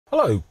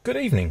Hello, good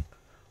evening.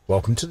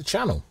 Welcome to the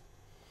channel.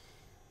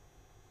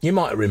 You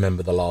might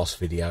remember the last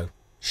video.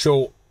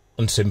 Short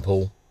and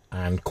simple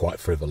and quite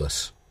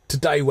frivolous.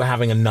 Today we're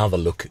having another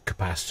look at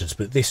capacitors,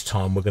 but this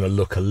time we're going to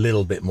look a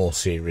little bit more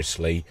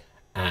seriously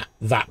at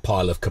that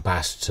pile of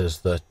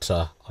capacitors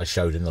that I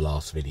showed in the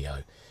last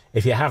video.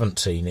 If you haven't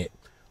seen it,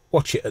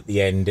 watch it at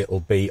the end.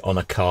 It'll be on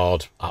a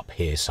card up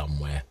here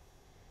somewhere.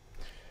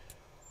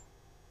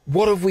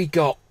 What have we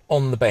got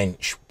on the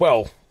bench?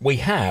 Well, we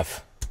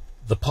have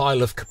the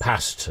pile of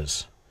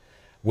capacitors.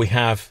 We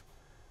have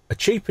a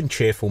cheap and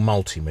cheerful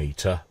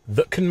multimeter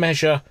that can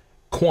measure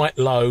quite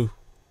low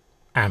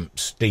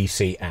amps,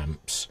 DC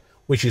amps,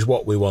 which is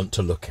what we want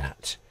to look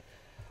at.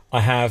 I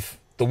have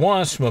the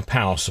wires from a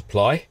power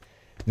supply.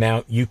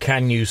 Now, you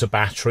can use a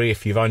battery.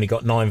 If you've only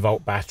got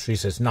 9-volt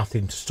batteries, there's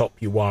nothing to stop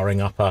you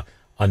wiring up a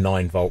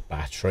 9-volt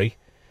battery.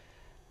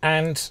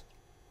 And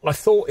I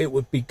thought it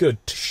would be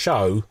good to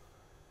show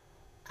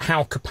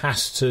how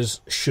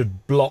capacitors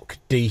should block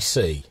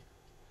DC.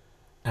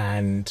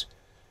 And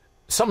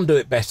some do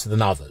it better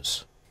than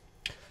others.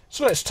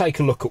 So let's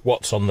take a look at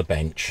what's on the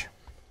bench.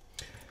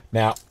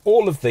 Now,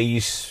 all of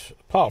these,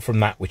 apart from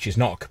that which is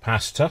not a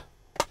capacitor,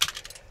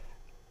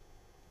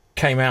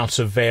 came out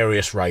of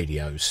various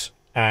radios.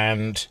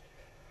 And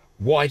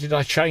why did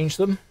I change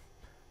them?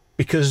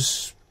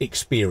 Because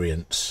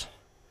experience.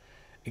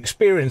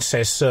 Experience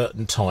says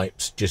certain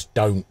types just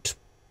don't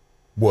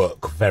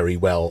work very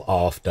well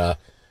after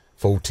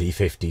 40,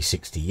 50,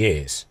 60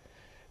 years.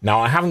 Now,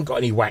 I haven't got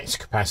any wax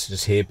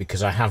capacitors here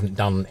because I haven't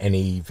done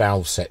any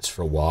valve sets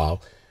for a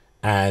while,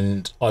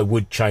 and I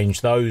would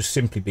change those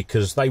simply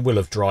because they will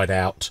have dried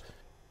out.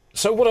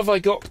 So what have I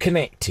got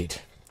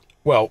connected?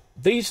 Well,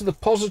 these are the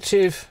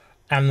positive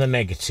and the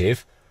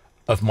negative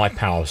of my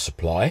power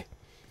supply,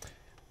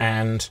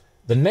 and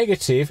the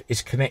negative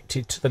is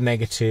connected to the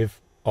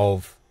negative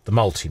of the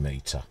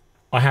multimeter.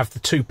 I have the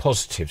two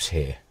positives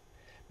here.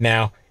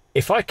 Now,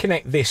 if I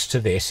connect this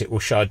to this, it will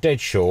show a dead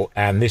short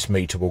and this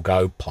meter will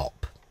go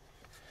pop.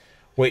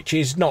 Which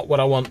is not what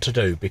I want to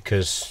do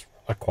because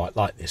I quite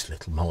like this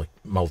little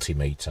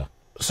multimeter.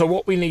 So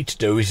what we need to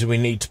do is we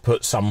need to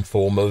put some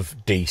form of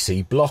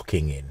DC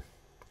blocking in.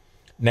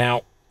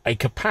 Now, a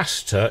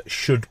capacitor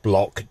should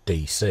block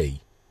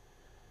DC.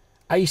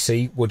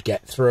 AC would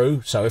get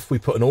through, so if we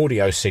put an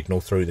audio signal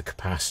through the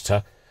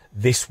capacitor,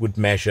 this would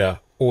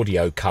measure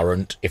audio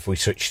current if we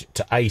switched it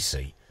to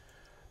AC.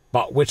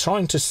 But we're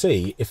trying to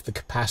see if the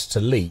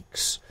capacitor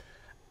leaks.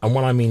 And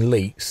when I mean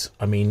leaks,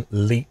 I mean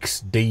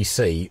leaks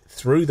DC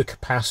through the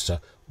capacitor,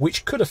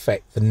 which could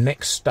affect the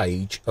next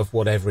stage of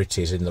whatever it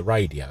is in the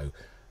radio.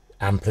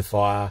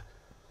 Amplifier,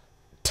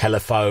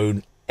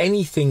 telephone,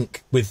 anything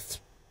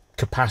with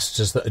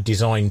capacitors that are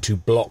designed to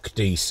block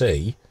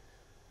DC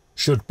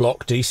should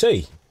block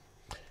DC.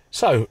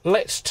 So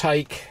let's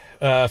take,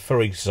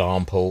 for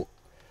example,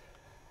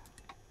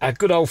 a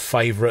good old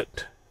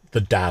favourite,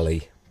 the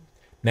Dali.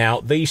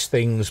 Now, these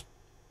things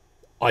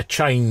I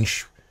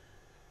change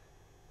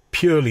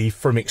purely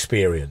from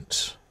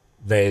experience.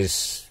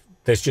 There's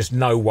just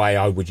no way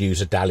I would use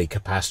a Dali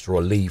capacitor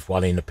or leave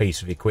one in a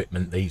piece of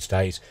equipment these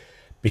days,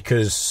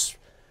 because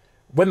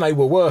when they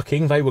were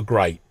working they were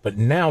great, but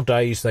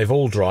nowadays they've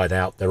all dried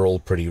out. They're all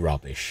pretty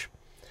rubbish.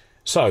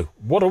 So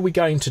what are we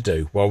going to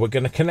do? Well, we're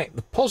going to connect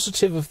the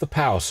positive of the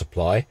power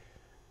supply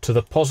to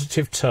the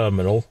positive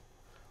terminal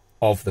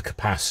of the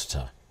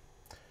capacitor.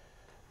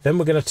 Then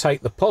we're going to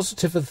take the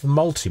positive of the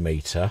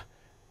multimeter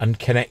and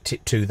connect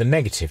it to the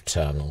negative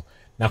terminal.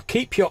 Now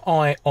keep your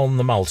eye on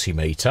the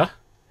multimeter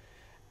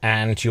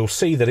and you'll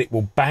see that it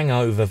will bang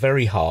over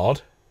very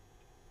hard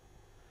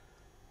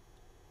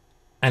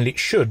and it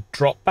should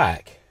drop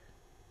back.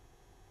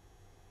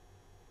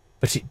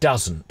 But it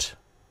doesn't.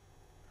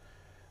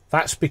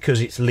 That's because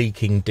it's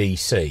leaking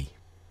DC.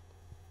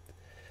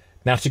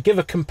 Now, to give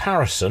a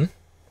comparison,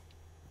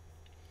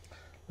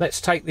 let's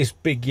take this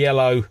big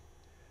yellow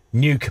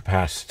new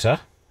capacitor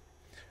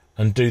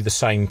and do the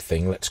same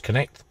thing. Let's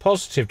connect the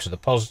positive to the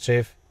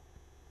positive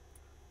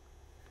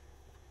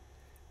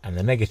and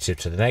the negative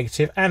to the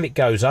negative, and it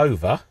goes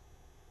over,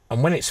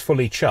 and when it's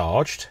fully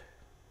charged,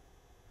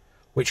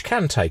 which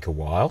can take a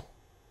while,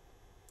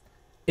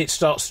 it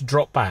starts to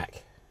drop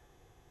back.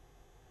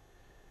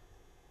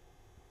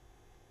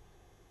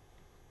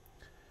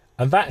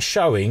 And that's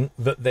showing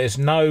that there's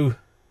no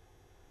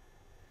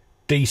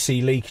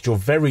DC leakage, or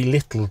very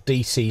little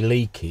DC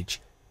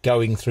leakage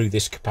going through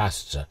this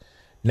capacitor.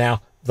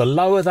 Now, the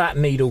lower that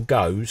needle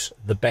goes,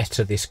 the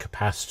better this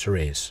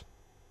capacitor is.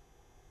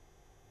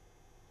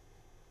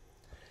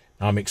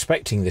 I'm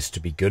expecting this to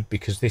be good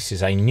because this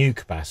is a new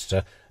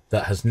capacitor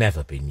that has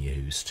never been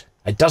used.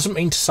 It doesn't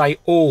mean to say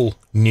all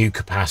new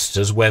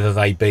capacitors, whether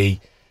they be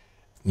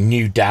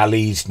new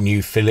Dalis,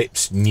 new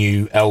Philips,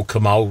 new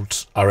Elka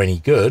molds, are any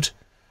good,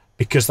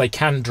 because they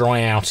can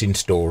dry out in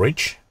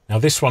storage. Now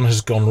this one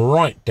has gone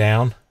right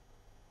down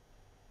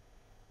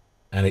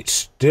and it's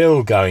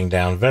still going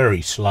down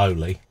very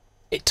slowly.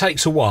 It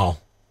takes a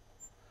while,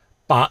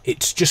 but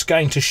it's just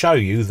going to show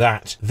you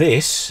that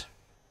this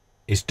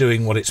is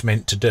doing what it's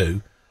meant to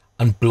do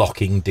and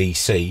blocking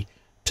DC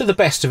to the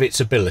best of its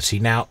ability.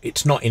 Now,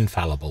 it's not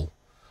infallible.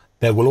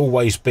 There will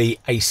always be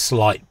a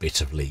slight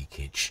bit of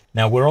leakage.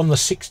 Now, we're on the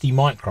 60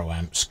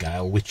 microamp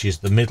scale, which is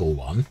the middle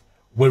one.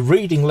 We're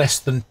reading less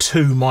than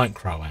 2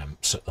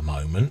 microamps at the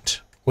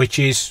moment, which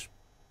is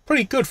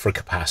pretty good for a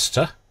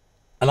capacitor.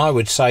 And I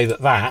would say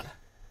that that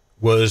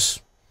was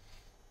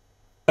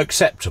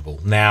acceptable.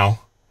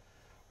 Now,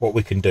 what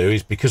we can do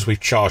is, because we've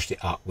charged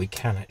it up, we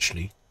can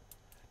actually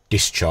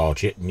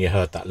discharge it. And you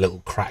heard that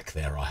little crack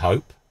there, I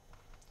hope.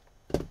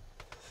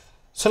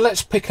 So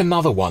let's pick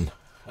another one.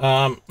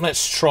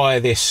 Let's try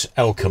this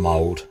Elka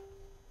mold.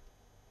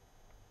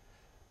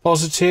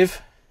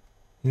 Positive,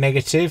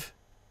 negative.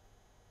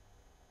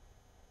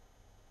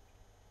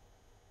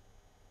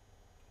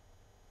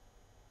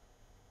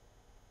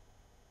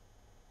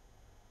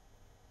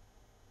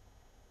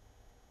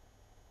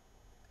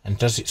 And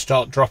does it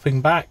start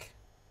dropping back?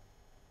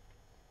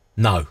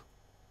 No.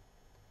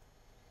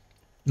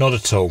 Not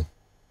at all.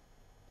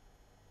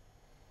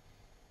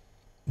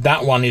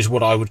 That one is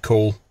what I would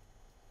call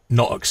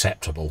not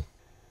acceptable.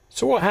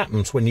 So what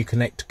happens when you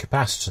connect a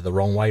capacitor the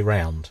wrong way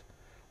round?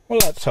 Well,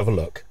 let's have a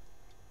look.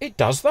 It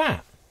does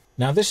that.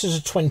 Now, this is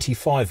a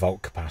 25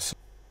 volt capacitor.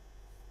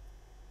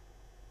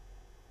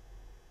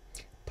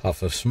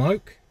 Puff of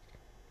smoke.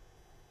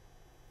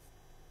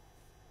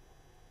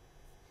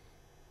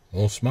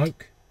 More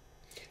smoke.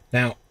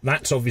 Now,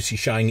 that's obviously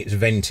showing it's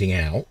venting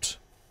out.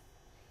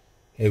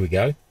 Here we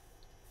go.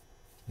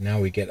 Now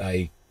we get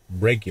a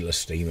regular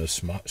stream of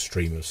smoke.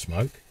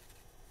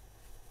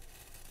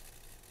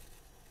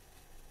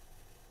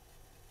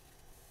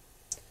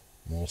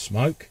 More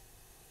smoke.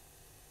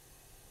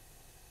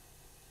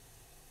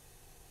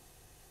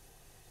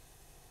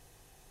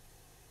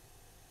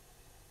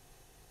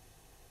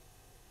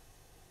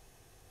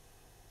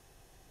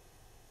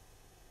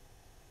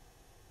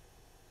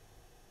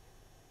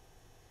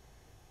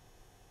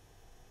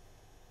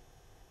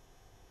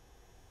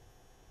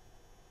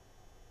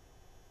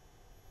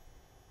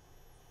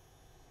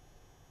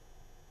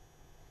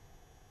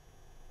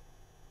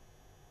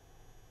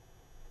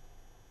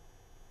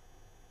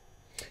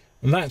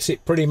 And that's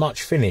it, pretty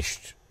much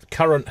finished. The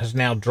current has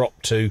now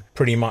dropped to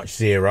pretty much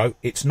 0.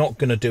 It's not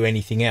going to do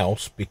anything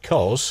else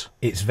because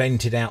it's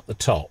vented out the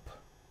top,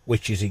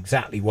 which is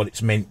exactly what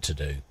it's meant to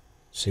do.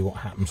 See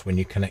what happens when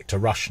you connect a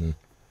Russian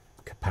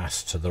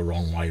capacitor the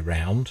wrong way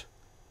round.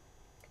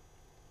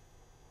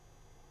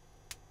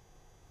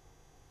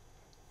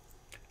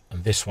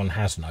 And this one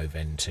has no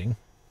venting.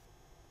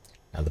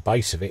 Now the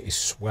base of it is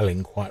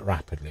swelling quite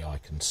rapidly, I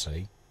can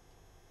see.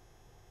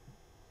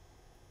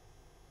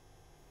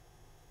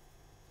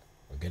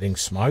 We're getting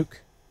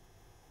smoke.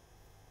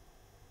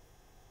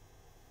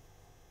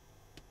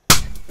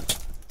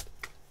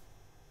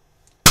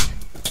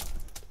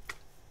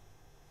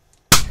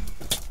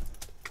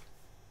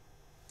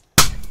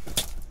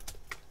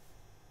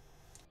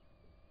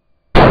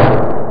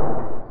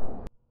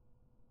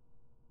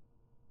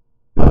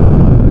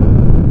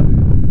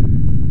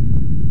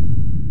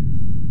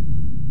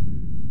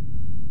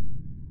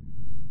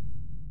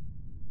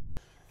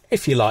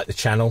 If you like the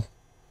channel,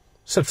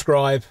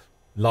 subscribe,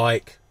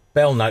 like,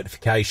 bell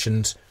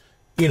notifications,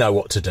 you know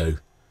what to do.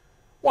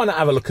 Why not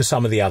have a look at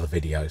some of the other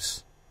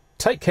videos?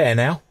 Take care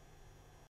now.